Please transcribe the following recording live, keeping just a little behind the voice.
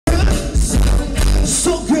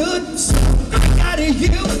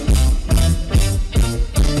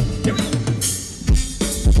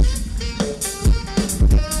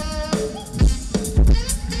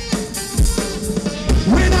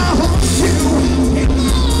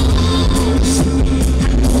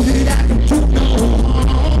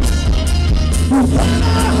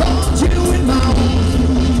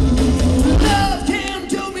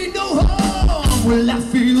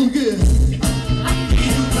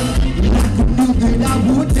knew that I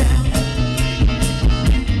would down.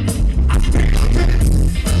 I feel good,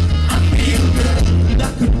 I feel good,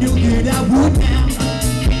 like I knew that I would down.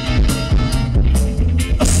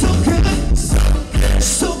 So good, so good,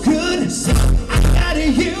 so good, so I got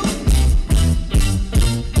you.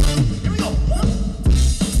 Here we go.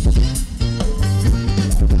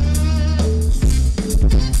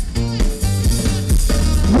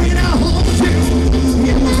 When I hold you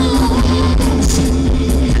in my arms,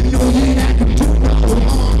 I know that I can do no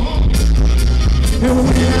wrong. And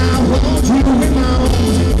when I hold you in my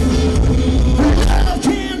arms, love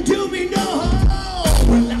can't do me no harm.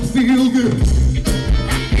 Well, I feel good,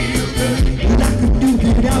 like I knew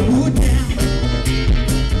that I would now.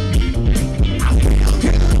 I feel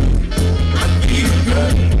good,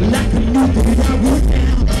 like I knew that I would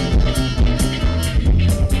now.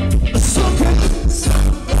 So good,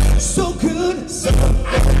 so good, so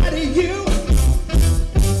out of you.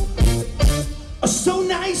 So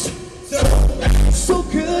nice, so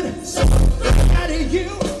good, so out of you.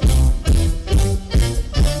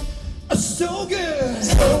 So good,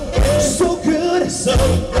 so good, so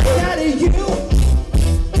out of you.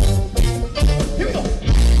 Here we go.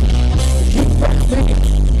 You got me,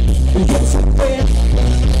 you're so bad.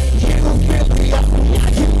 You get me up,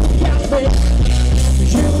 you got me.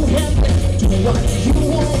 You have me, do what you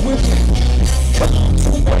want with me. Come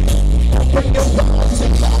to me, open your arms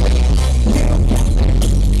and call me. You got me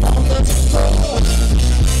on the floor.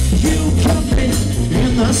 You got me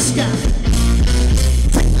in the sky.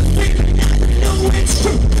 Take the feeling, I know it's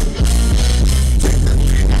true. Take the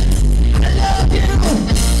feeling, I love you.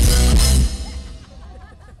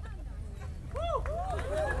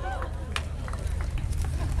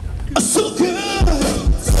 So good,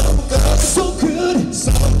 so good,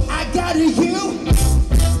 so I got you.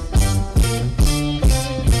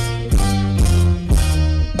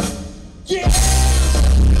 Yeah.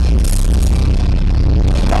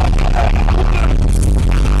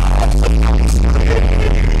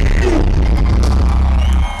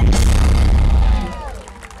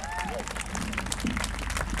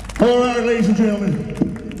 All right, ladies and gentlemen,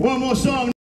 one more song.